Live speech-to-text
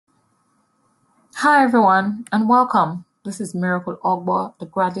Hi everyone and welcome. This is Miracle Ogbo, the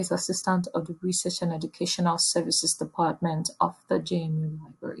Graduate Assistant of the Research and Educational Services Department of the JMU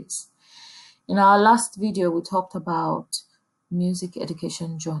Libraries. In our last video, we talked about music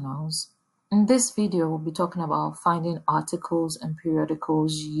education journals. In this video, we'll be talking about finding articles and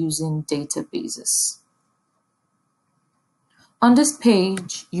periodicals using databases. On this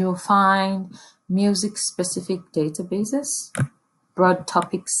page, you'll find music-specific databases, broad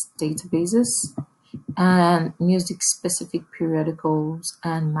topics databases, and music-specific periodicals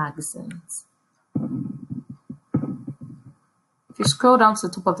and magazines. If you scroll down to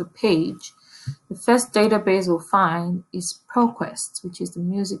the top of the page, the first database we'll find is ProQuest, which is the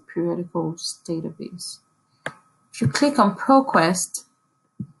music periodicals database. If you click on ProQuest,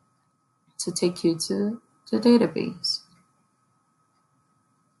 to take you to the database.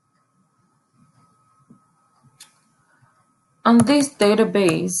 On this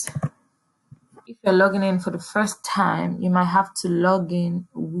database, if you're logging in for the first time, you might have to log in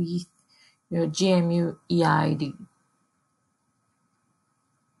with your JMU EID.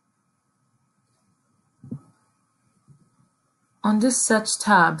 On this search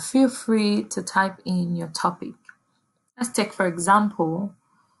tab, feel free to type in your topic. Let's take, for example,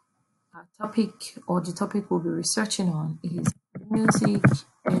 our topic or the topic we'll be researching on is music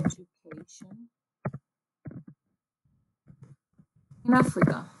education in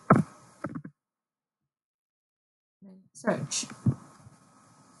Africa. Search.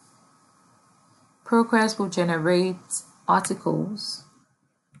 ProQuest will generate articles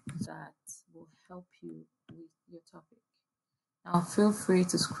that will help you with your topic. Now feel free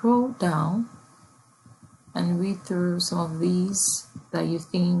to scroll down and read through some of these that you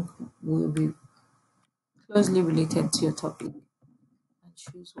think will be closely related to your topic and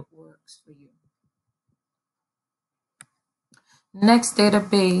choose what works for you. Next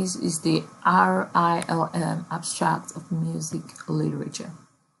database is the RILM Abstract of Music Literature.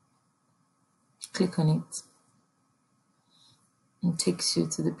 Click on it and it takes you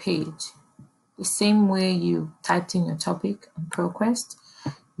to the page. The same way you typed in your topic on ProQuest,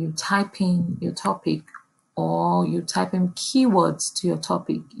 you type in your topic or you type in keywords to your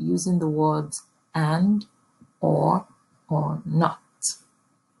topic using the words and, or not.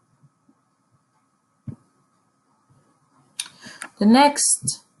 The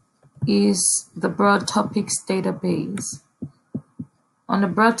next is the Broad Topics database. On the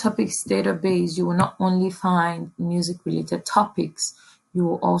Broad Topics database, you will not only find music-related topics, you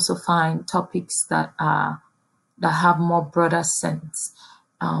will also find topics that have more broader sense.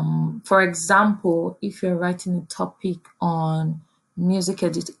 For example, if you're writing a topic on music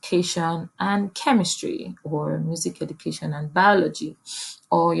education and chemistry, or music education and biology,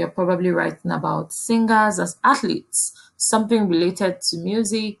 or you're probably writing about singers as athletes, something related to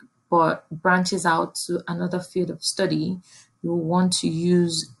music but branches out to another field of study, you will want to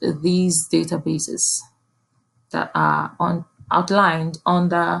use these databases that are outlined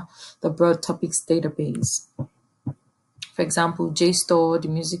under the Broad Topics database. For example, JSTOR,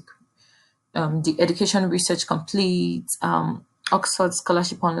 the Education Research Complete, Oxford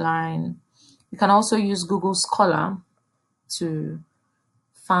Scholarship Online. You can also use Google Scholar to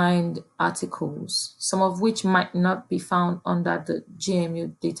find articles, some of which might not be found under the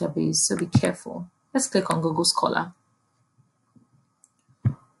JMU database, so be careful. Let's click on Google Scholar.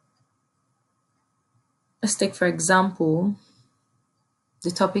 Let's take, for example,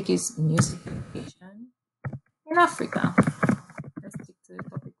 the topic is music education in Africa. Let's stick to the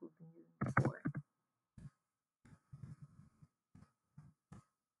topic we've been using before.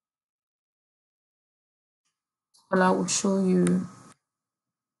 Scholar will show you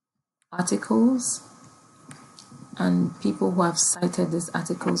articles and people who have cited these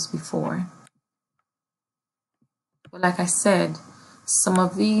articles before. But like I said, some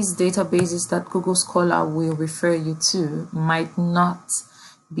of these databases that Google Scholar will refer you to might not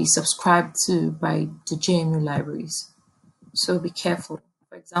be subscribed to by the JMU libraries. So be careful.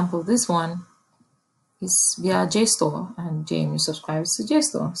 For example, this one is via JSTOR and JMU subscribes to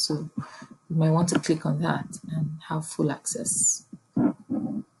JSTOR. So you might want to click on that and have full access.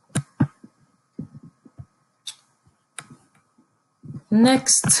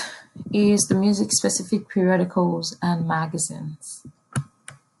 Next is the music-specific periodicals and magazines.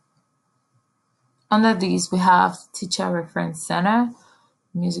 Under these, we have Teacher Reference Center,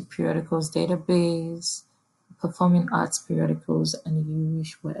 Music Periodicals Database, Performing Arts Periodicals, and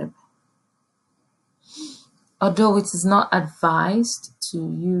Irish Web. Although it is not advised to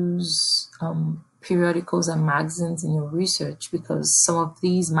use periodicals and magazines in your research because some of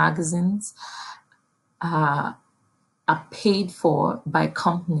these magazines are paid for by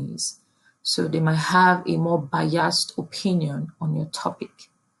companies. So they might have a more biased opinion on your topic.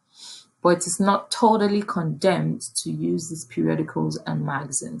 But it is not totally condemned to use these periodicals and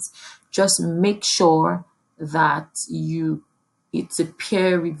magazines. Just make sure that it's a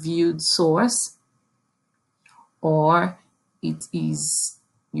peer-reviewed source, or it is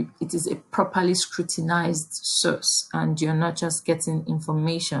a properly scrutinized source, and you're not just getting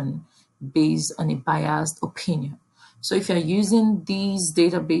information based on a biased opinion. So if you're using these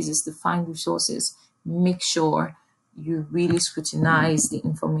databases to find resources, make sure you really scrutinize the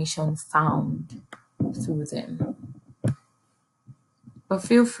information found through them. But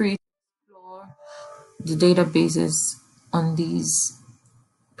feel free to explore the databases on these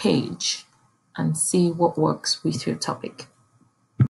page and see what works with your topic.